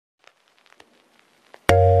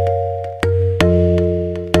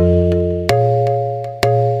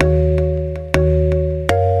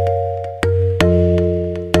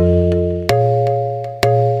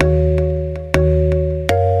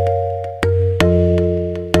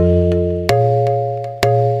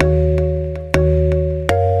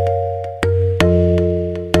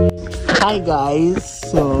guys,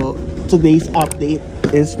 so today's update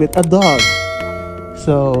is with a dog.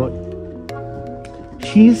 So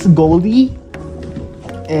she's Goldie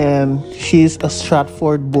and she's a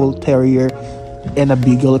Stratford Bull Terrier and a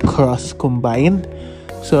Beagle Cross combined.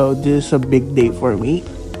 So this is a big day for me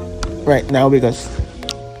right now because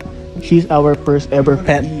she's our first ever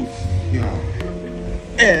pet. Yeah.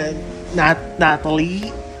 And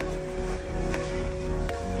Natalie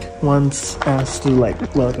wants us to like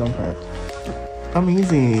welcome her.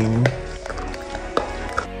 Amazing.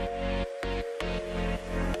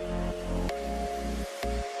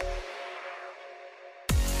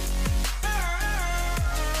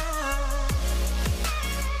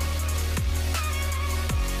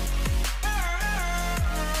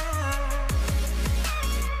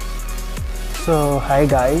 So hi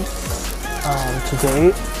guys,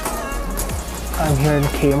 today I'm here in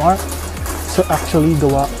Kmart. So actually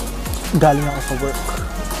galing ako sa work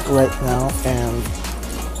right now and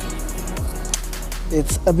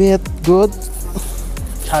it's a bit good,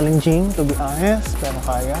 challenging to be honest, pero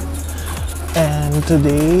kaya. And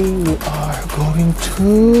today we are going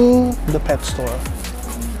to the pet store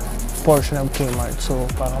portion of Kmart. So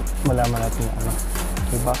para malaman natin yung ano,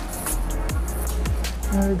 diba?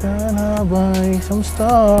 We're gonna buy some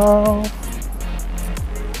stuff.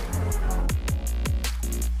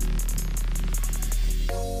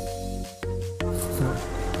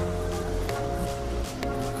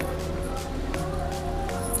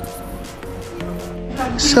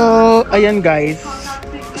 So, ayan guys.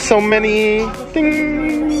 So many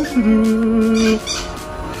things to do.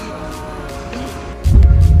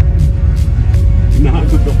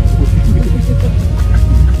 Nakagod ako.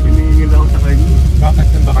 Hinihingil ako sa kanya. Bakit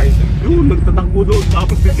nang ba kayo? Yun, nagtatakbo doon.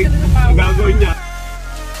 Tapos titik ang gagawin niya.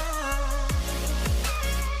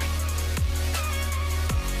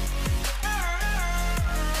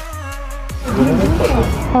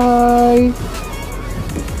 Hi!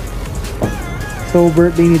 So,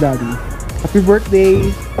 birthday ni Daddy. Happy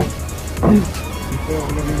birthday! Happy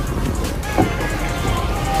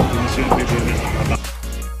birthday to you.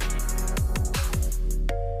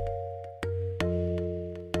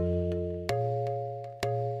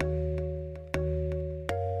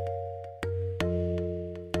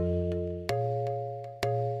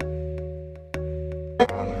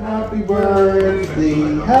 Happy birthday to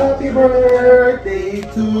you. Happy birthday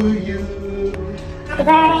to you. Happy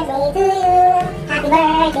birthday, happy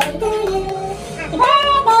birthday,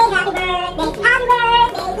 happy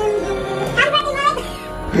birthday to you. Happy birthday,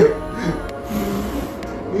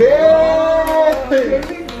 Yay!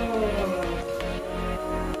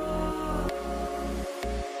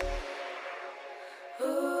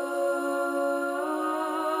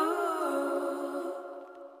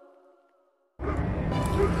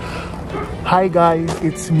 Hi guys,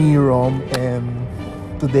 it's me Rom and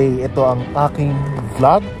today ito ang aking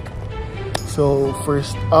vlog. So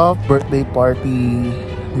first up, birthday party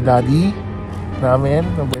ni Daddy namin,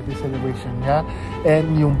 ng birthday celebration niya,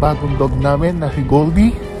 and yung bagong dog namin na si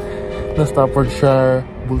Goldie na Staffordshire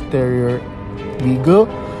Bull Terrier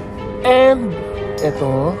Beagle. And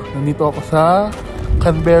ito, nandito ako sa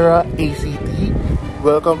Canberra ACT.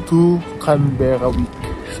 Welcome to Canberra Week.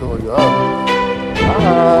 So yun,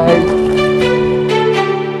 bye!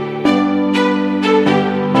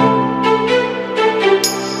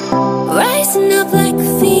 Rising up like the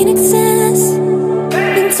phoenixes,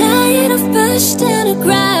 been tired of pushed down the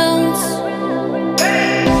ground.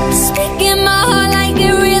 Speaking my heart like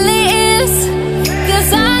it really is,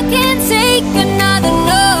 'cause I can't take another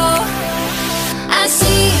no. I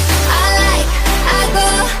see, I like, I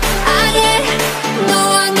go, I get,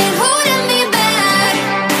 no one can holding me back.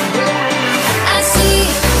 I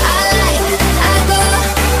see, I like, I go,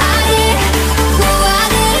 I get, go, I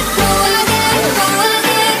get, go, I get, go, I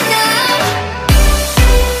get now.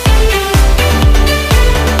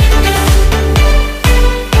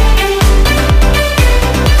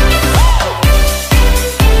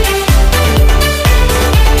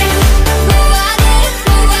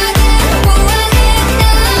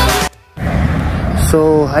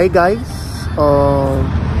 So, hi guys!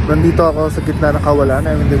 Nandito ako sa gitna ng kawalan.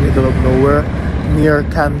 I'm in the middle of nowhere near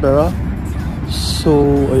Canberra. So,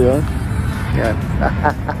 ayun. Yan.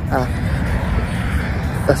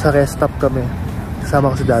 Nasa rest stop kami.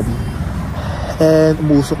 Kasama ko si Daddy. And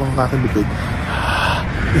umusok ang aking bibig.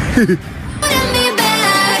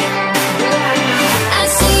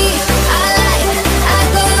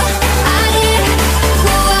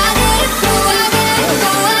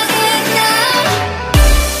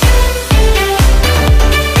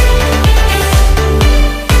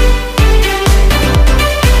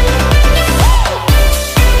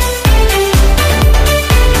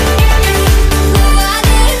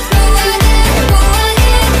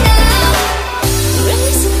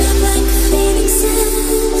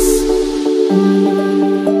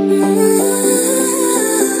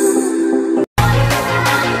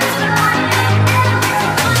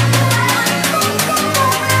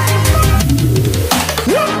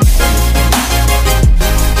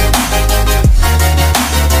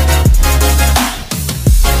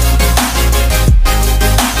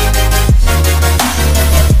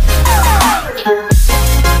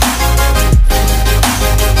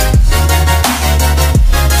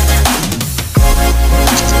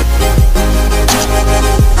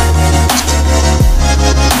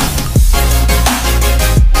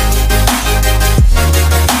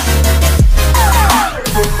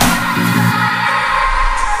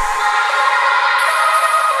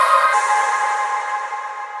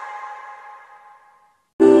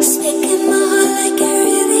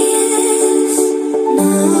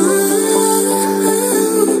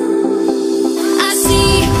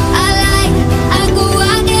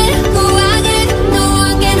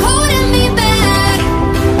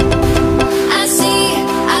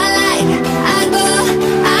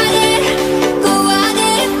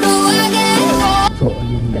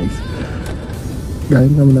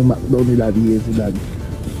 Kain kami ng McDo ni Daddy. Si Daddy.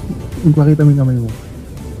 Ipakita mo yung kamay mo.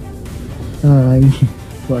 Hi.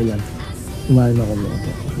 So ayan. Kumain na kami.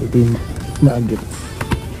 Ito yung nuggets.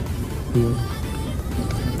 Yun.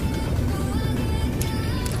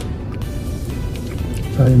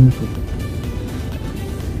 Sayang nito.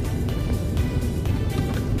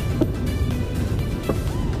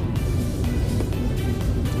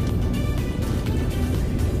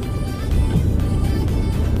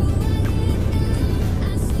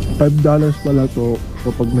 $5 pala to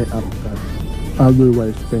kapag may app ka.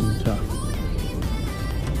 Otherwise, 10 siya.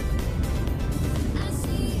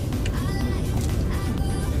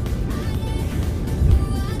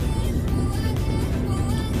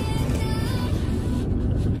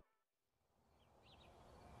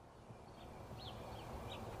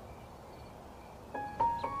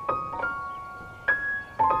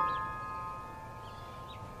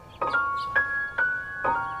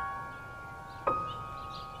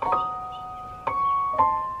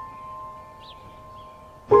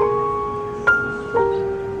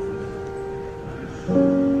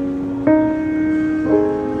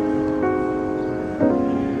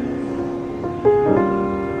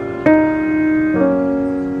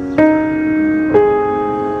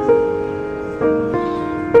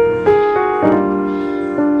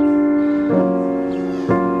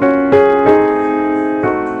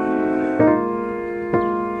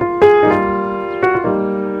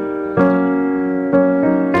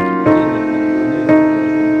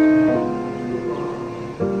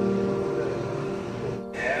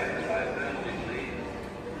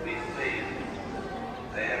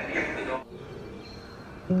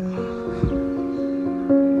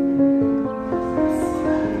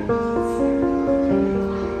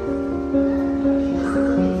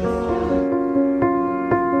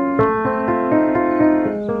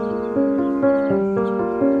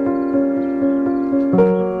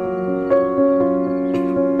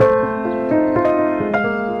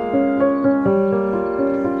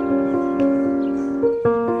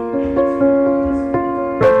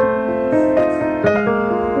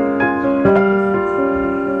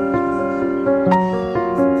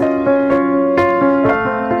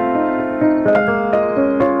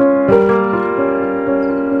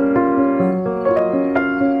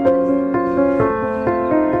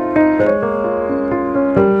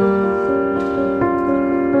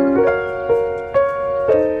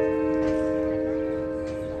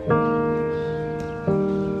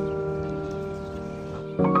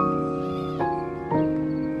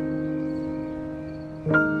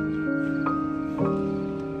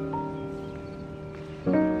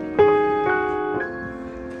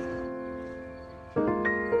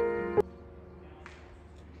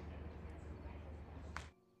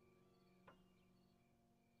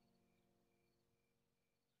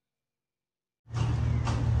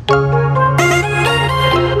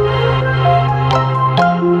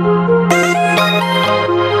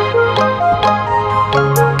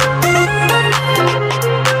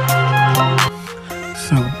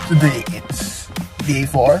 Today it's day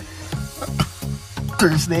 4,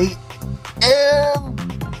 Thursday, and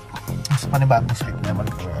mas panibagong sleep naman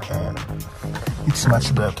ko, and it's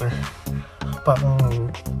much better. Parang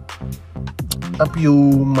a few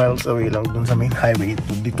miles away lang dun sa main highway.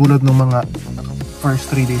 Di tulad ng mga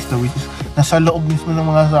first 3 days na, which is nasa loob mismo ng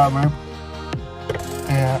mga suburb.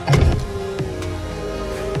 Kaya ayun,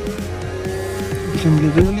 you can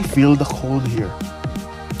literally feel the cold here.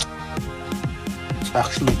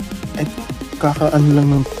 Actually, I think kakaan lang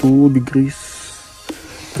ng 2 degrees.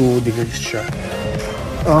 2 degrees siya.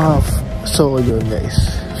 So yun guys,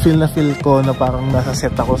 feel na feel ko na parang nasa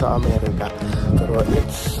set ako sa Amerika. Pero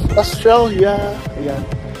it's Australia. Ayan.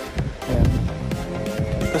 Ayan.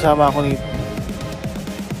 Kasama ako ni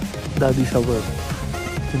Daddy sa work.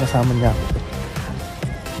 Sinasama niya ako.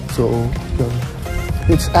 So yun.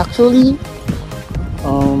 It's actually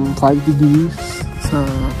 5 degrees sa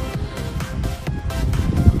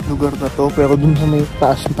lugar na to, pero dun sa may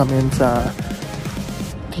taas namin sa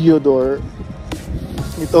Theodore,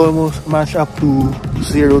 it almost match up to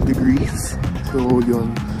 0 degrees. So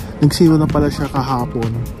yun, nag-0 na pala siya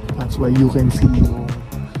kahapon. That's why you can see yung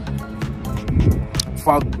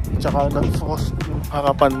fog, tsaka nag-frost yung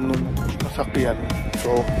harapan ng masakyan.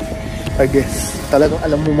 So I guess talagang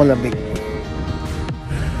alam mo malamig.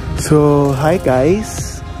 So hi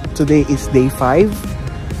guys, today is day 5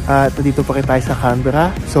 at nandito pa rin tayo sa Canberra.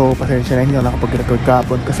 So pasensya na nyo, nakapag-record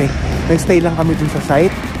kahapon kasi nag-stay lang kami dun sa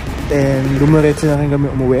site and dumiretso na rin kami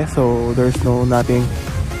umuwi. So there's nothing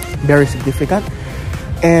very significant,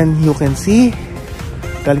 and you can see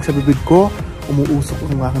galing sa bibig ko umuusok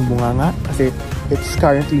yung aking bunganga kasi It's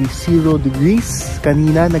currently 0 degrees.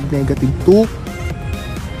 Kanina, nag-negative 2.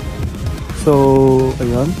 So,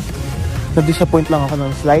 ayun. Na-disappoint lang ako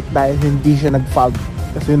ng slight dahil hindi siya nag-fog.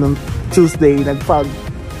 Kasi nung Tuesday, nag-fog.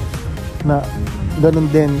 Na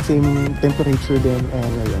ganun din, same temperature din.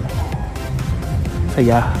 And ayun.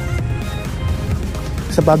 Saya.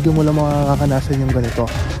 Sa Baguio mo lang makakanasan yung ganito.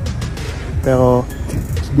 Pero,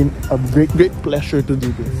 it's been a great pleasure to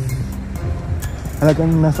do this.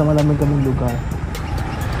 Talagang nasa malamig kaming lugar.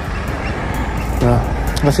 Yeah.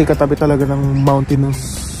 Kasi katabi talaga ng mountainous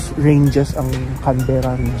ranges ang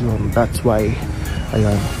Canberra region. That's why,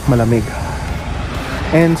 ayan, malamig.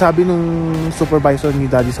 And sabi nung supervisor ni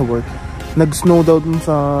Daddy sa work, nag-snow daw dun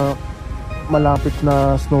sa malapit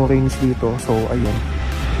na snow range dito. So, ayun.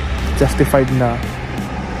 Justified na.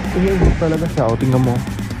 Tingnan talaga siya. O, tingnan mo.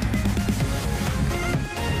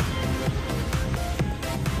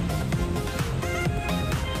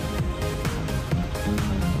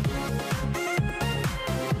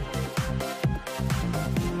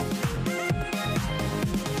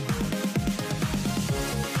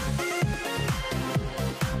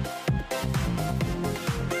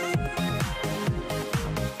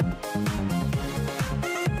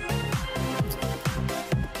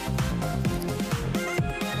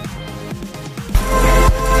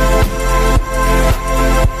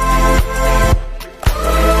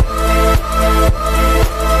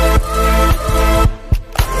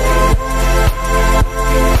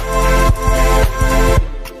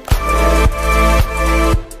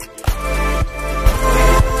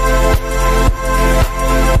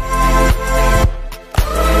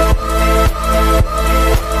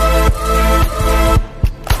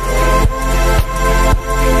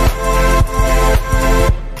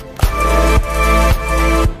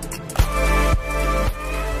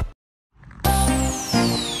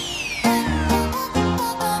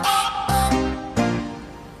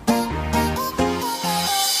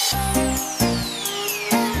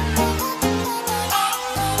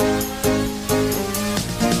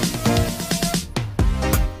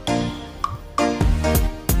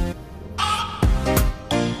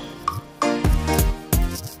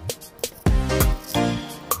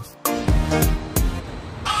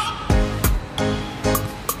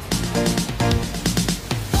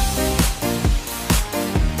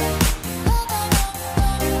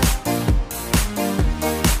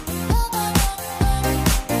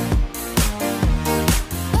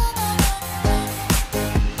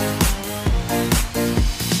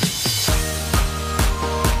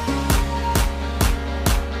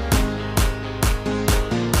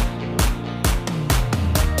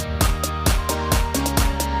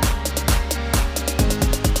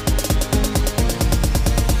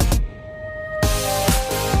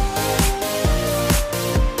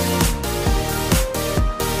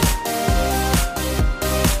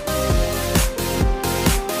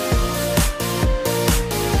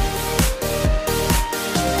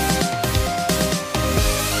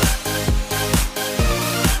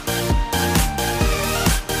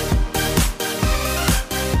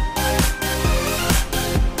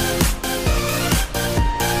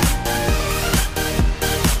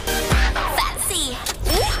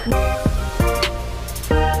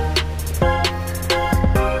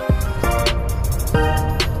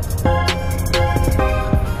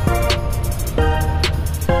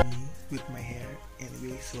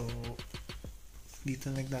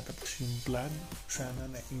 Dito nagtatapos yung vlog. Sana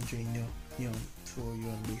na-enjoy nyo yun. So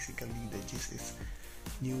yun, basically the gist is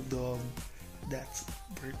new dog, that's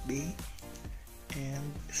birthday, and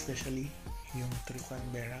especially yung trip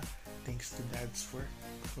Canberra thanks to Dad's work.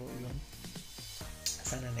 So yun,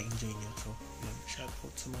 sana na-enjoy nyo. So yun,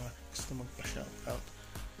 shoutout sa mga gusto magpa-shoutout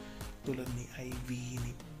tulad ni Ivy,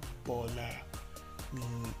 ni Paula, ni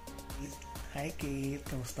Hi Kate,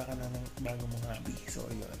 kamusta ka na ng bago mong hobby? So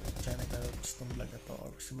ayun, dyan nagtatapos ng vlog na to.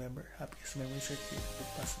 Always remember, happiest memories are created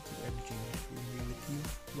with positive energy. If we agree with you,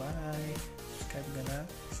 bye! Subscribe ka na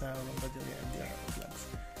sa Padilla MDRR vlogs.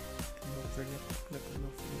 And don't forget to click the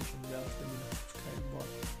notification bell to be subscribe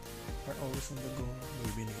button. Are always on the go,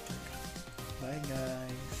 maybe later ka. Bye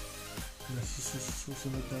guys!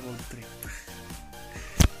 Nasusunod na road trip.